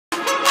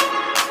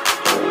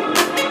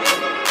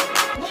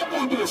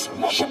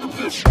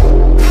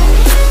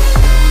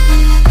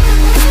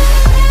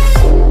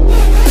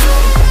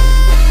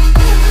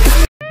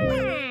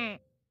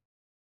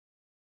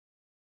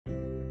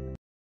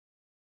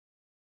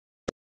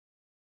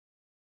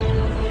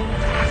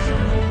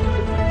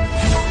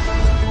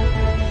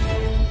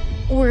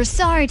We're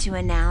sorry to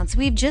announce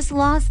we've just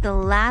lost the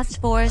last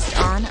forest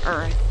on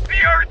Earth.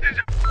 The Earth is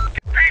a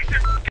piece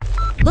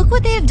of... Look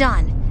what they have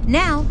done.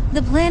 Now,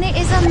 the planet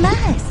is a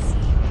mess.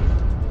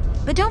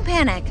 But don't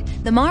panic.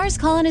 The Mars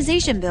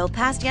colonization bill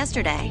passed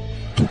yesterday.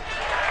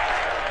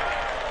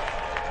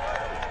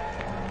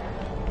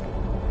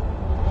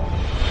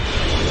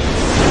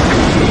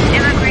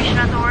 Immigration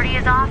Authority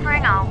is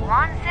offering a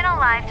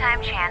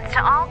once-in-a-lifetime chance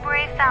to all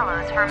brave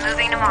fellows for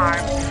moving to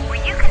Mars,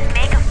 where you can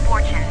make a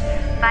fortune,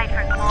 fight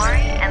for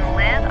glory, and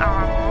live a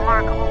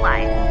remarkable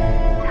life.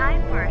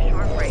 Time for a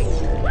short break.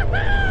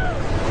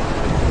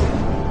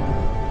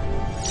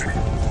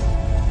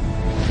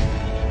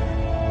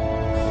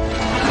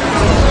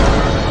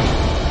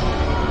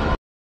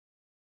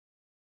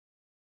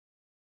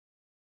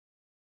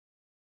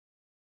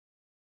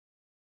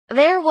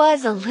 There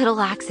was a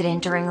little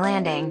accident during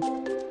landing.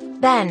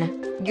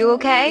 Ben, you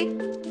okay?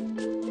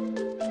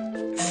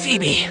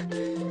 Phoebe,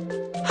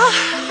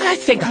 I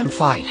think I'm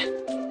fine.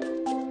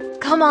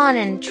 Come on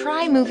and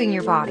try moving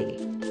your body.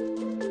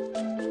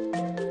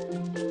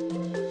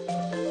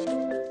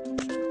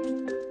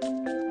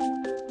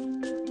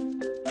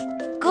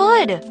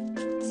 Good!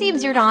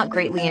 Seems you're not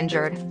greatly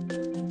injured.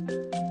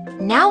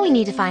 Now we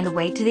need to find a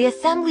way to the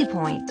assembly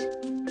point.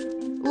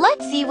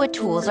 Let's see what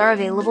tools are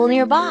available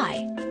nearby.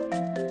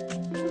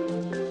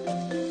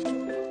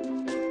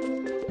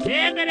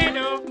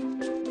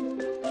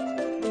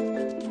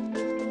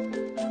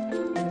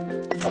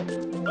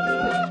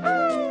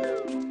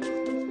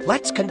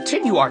 Let's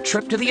continue our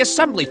trip to the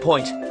assembly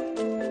point.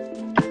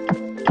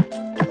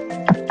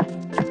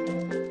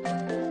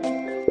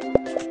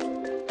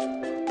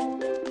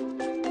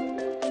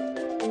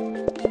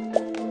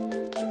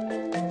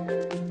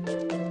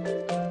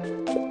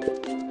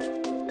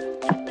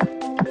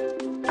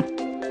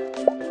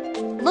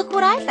 Look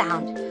what I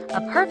found!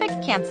 A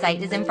perfect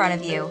campsite is in front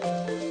of you.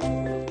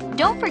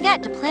 Don't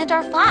forget to plant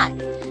our flag.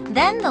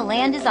 Then the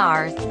land is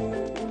ours.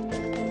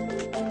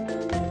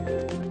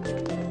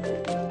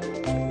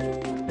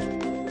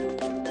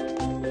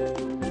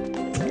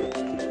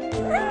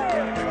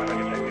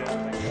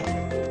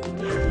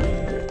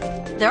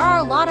 There are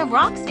a lot of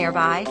rocks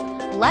nearby.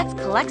 Let's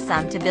collect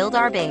some to build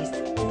our base.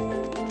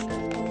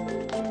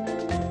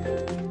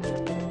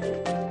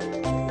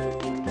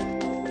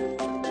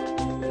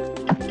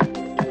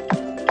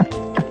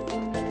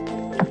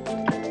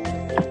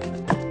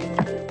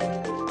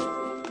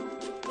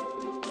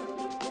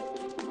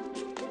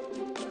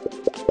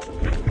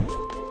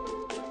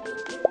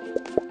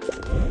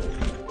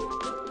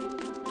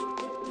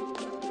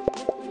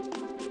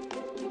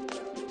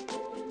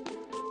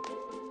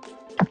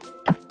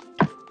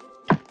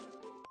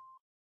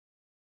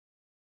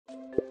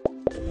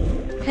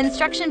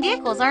 Construction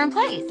vehicles are in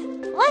place.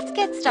 Let's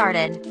get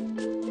started.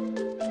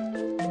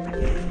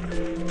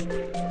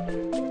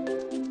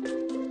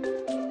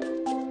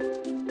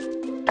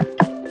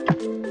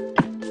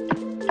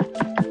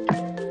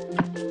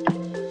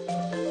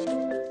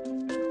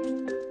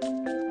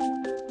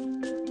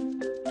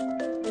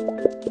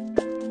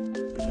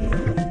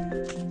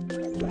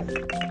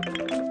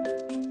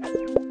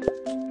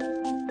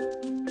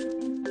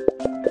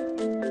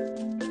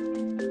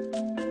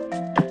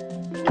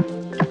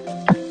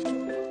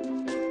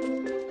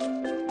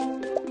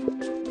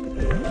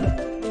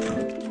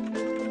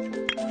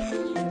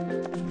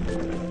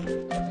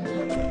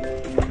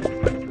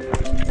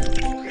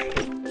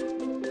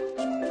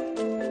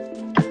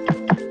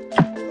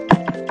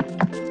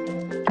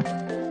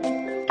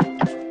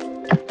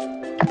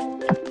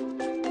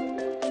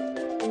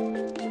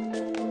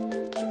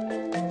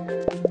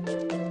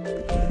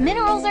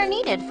 Minerals are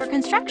needed for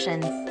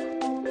constructions.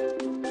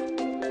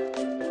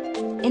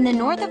 In the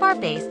north of our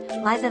base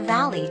lies a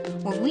valley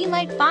where we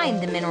might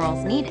find the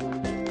minerals needed.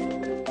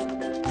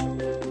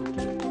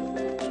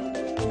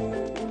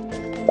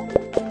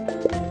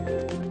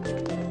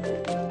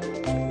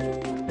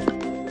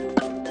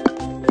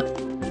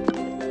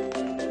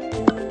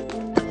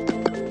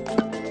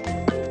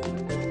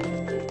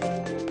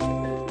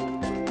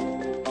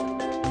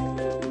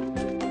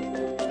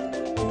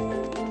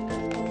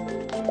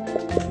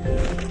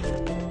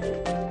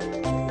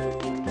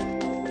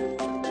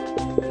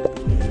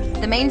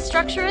 The main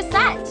structure is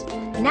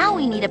set. Now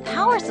we need a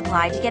power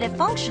supply to get it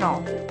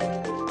functional.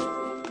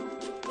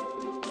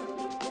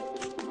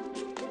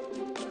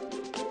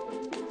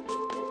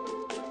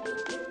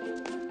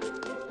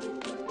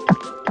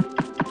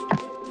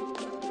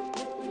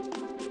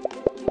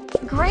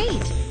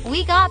 Great!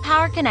 We got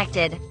power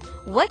connected.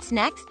 What's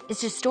next is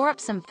to store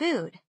up some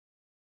food.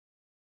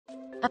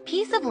 A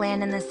piece of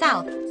land in the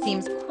south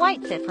seems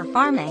quite fit for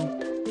farming.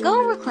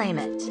 Go reclaim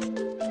it.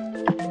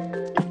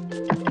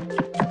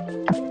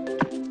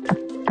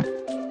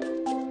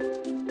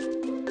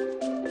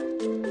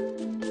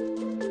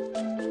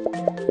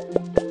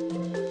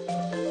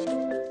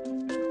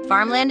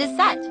 Farmland is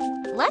set.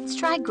 Let's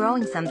try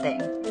growing something.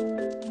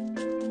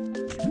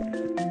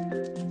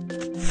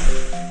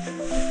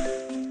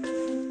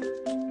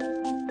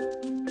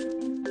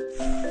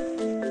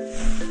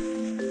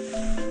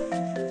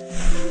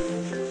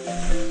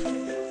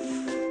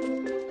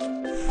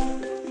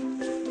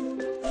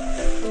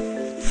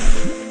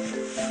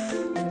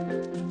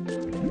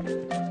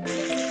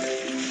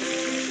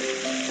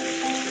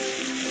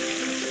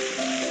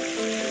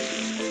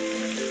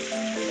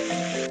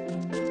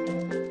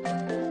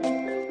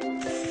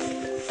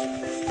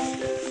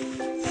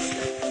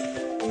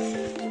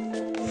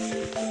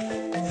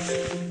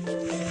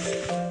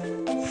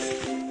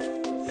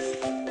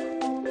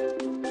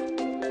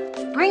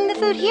 Bring the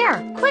food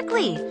here,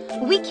 quickly!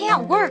 We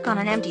can't work on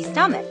an empty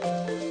stomach.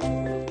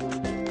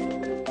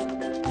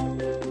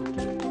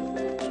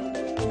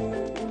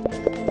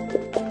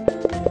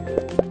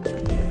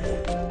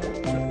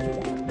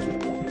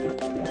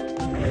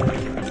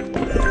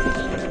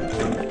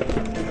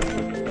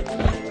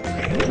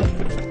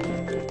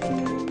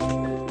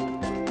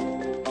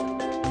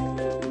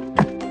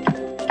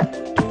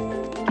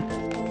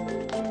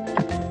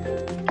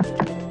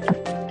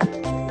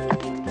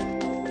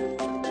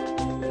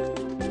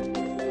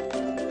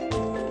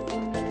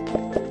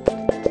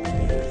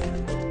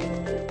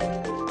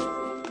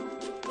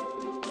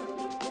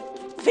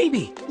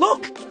 Phoebe,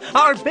 look!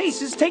 Our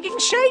base is taking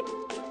shape!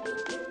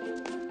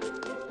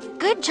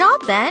 Good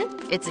job, Ben.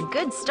 It's a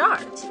good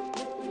start.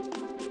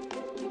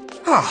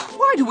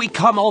 Why do we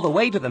come all the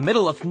way to the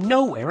middle of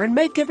nowhere and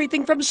make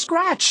everything from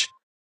scratch?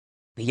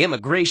 The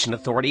Immigration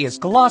Authority has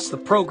glossed the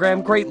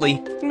program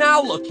greatly.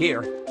 Now look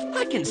here.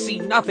 I can see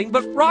nothing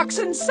but rocks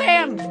and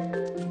sand.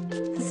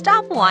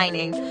 Stop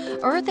whining.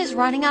 Earth is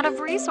running out of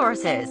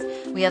resources.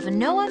 We have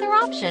no other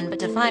option but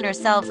to find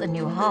ourselves a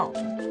new home.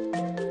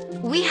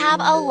 We have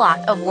a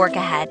lot of work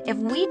ahead if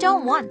we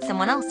don't want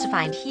someone else to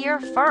find here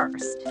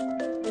first.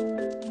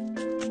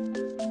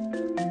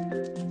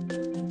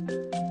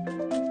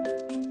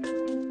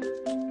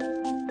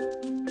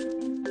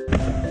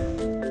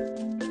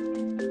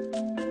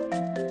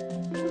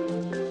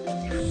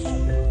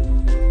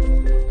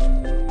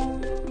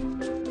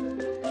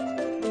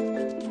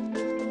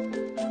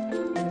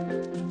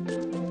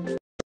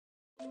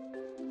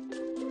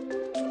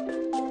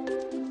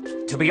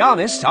 To be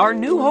honest, our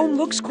new home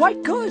looks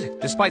quite good,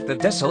 despite the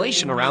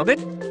desolation around it.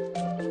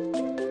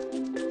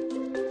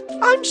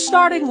 I'm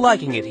starting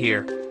liking it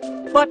here,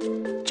 but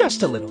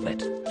just a little bit.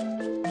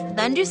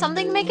 Then do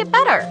something to make it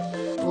better.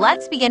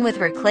 Let's begin with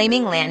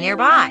reclaiming land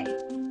nearby.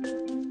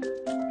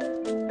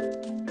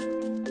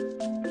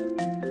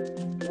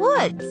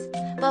 Woods,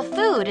 but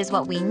food is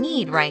what we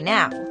need right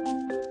now.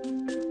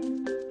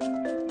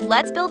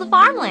 Let's build a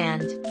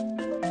farmland.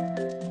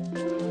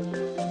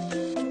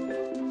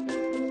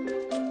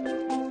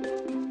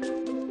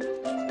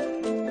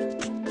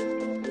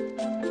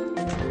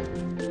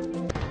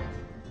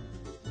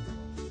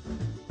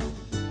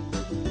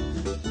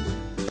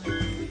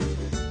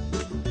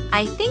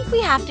 I think we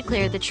have to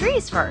clear the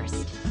trees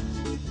first.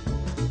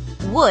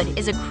 Wood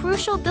is a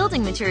crucial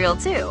building material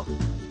too.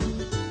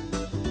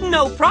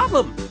 No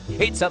problem.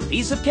 It's a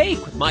piece of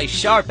cake with my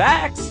sharp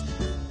axe.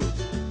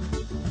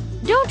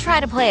 Don't try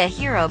to play a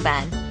hero,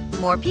 Ben.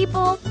 More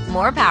people,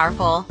 more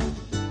powerful.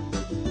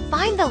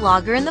 Find the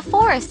logger in the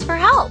forest for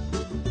help.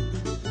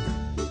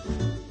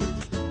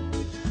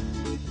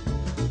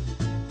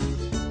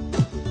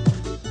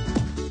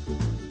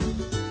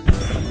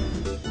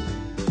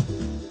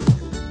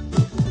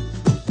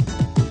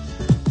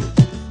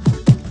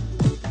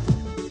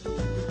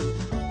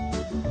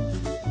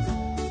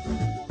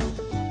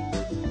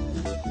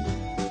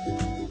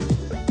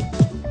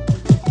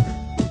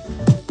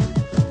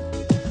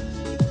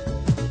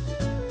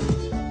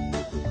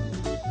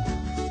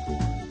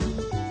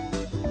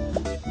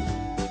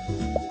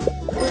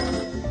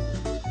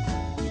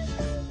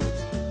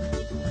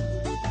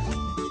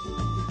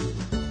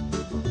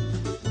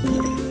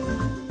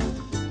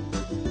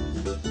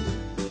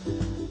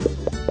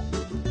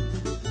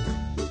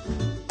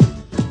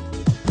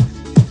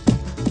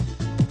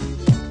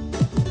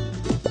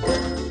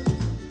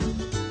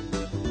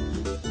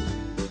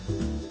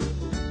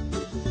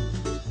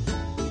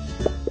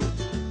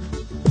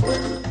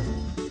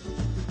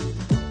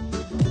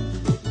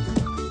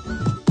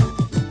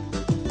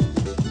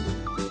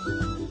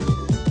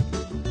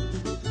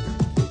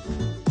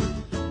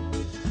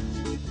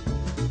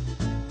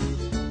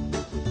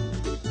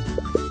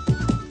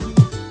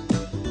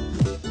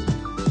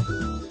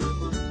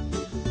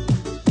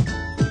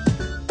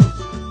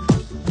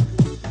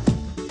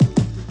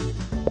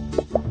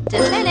 To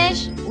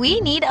finish,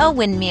 we need a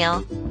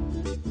windmill.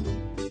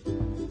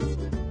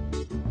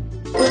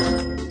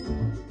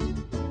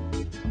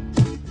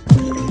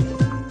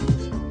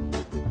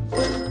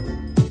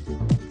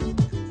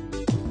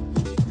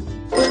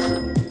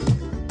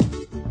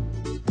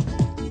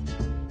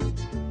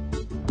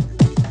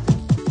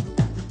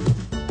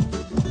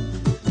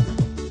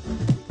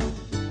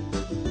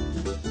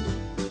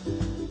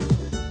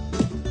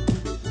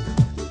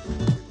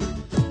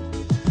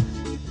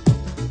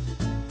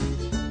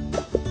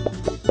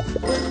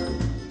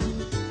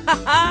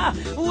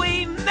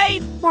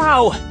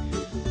 Wow!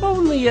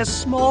 Only a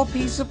small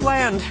piece of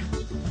land.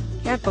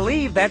 Can't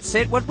believe that's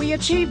what we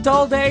achieved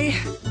all day.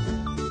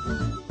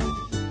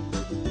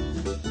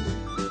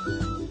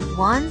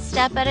 One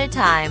step at a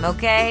time,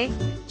 okay?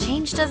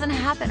 Change doesn't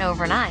happen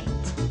overnight.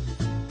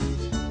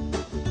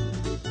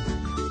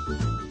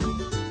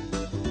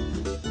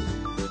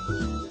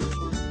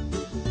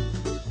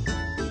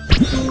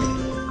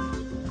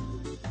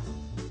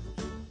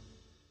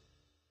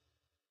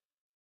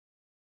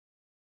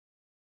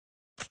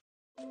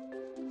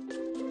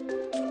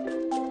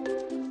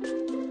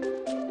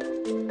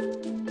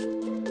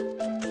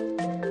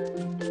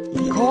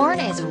 Corn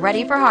is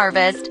ready for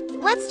harvest.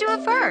 Let's do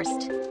it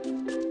first.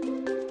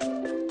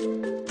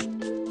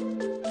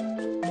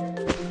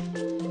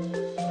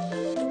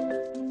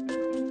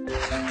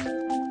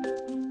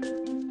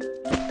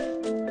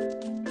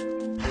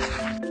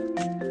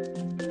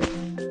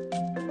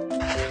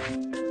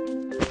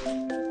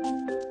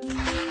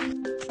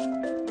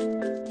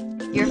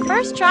 Your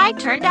first try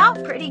turned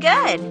out pretty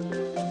good.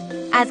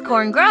 As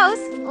corn grows,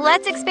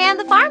 let's expand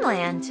the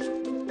farmland.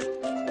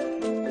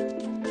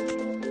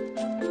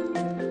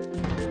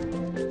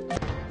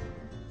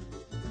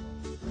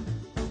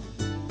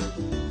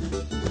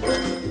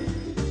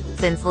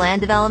 Since land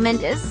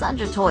development is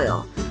such a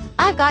toil,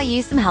 I've got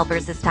you some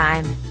helpers this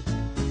time.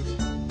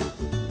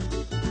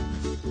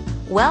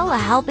 Well, a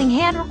helping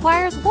hand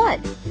requires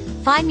wood.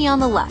 Find me on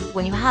the left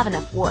when you have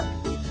enough wood.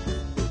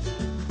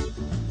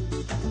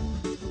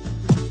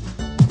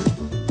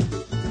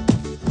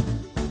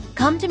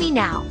 Come to me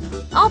now.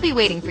 I'll be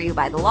waiting for you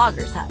by the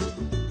logger's hut.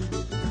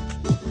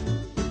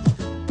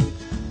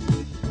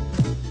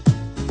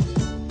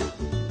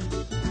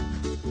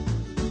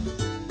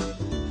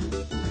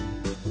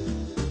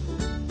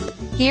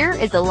 Here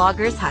is the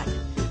logger's hut,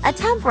 a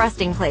temp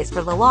resting place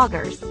for the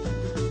loggers.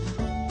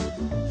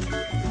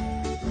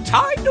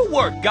 Time to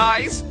work,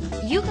 guys!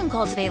 You can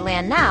cultivate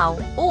land now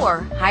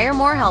or hire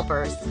more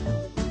helpers.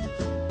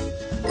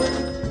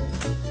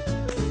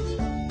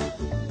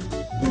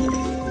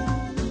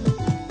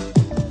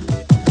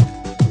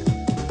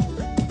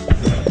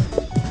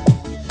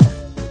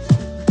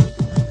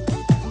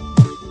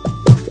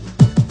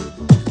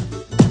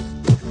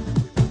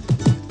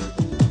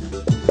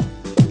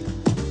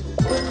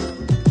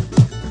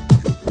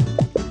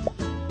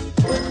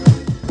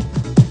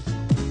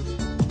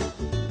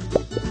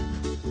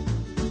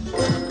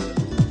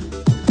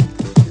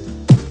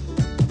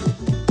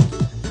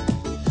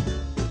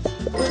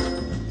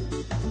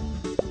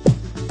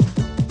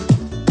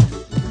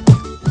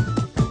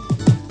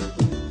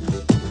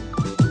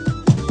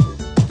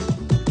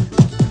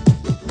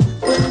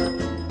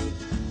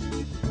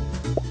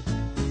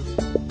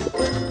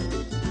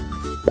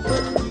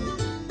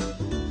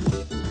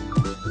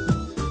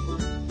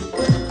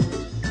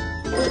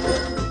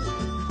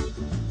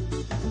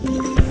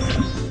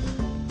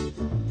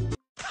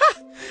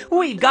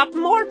 We've got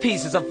more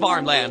pieces of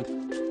farmland.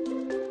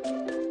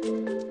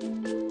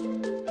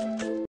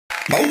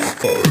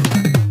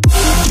 Mouthful.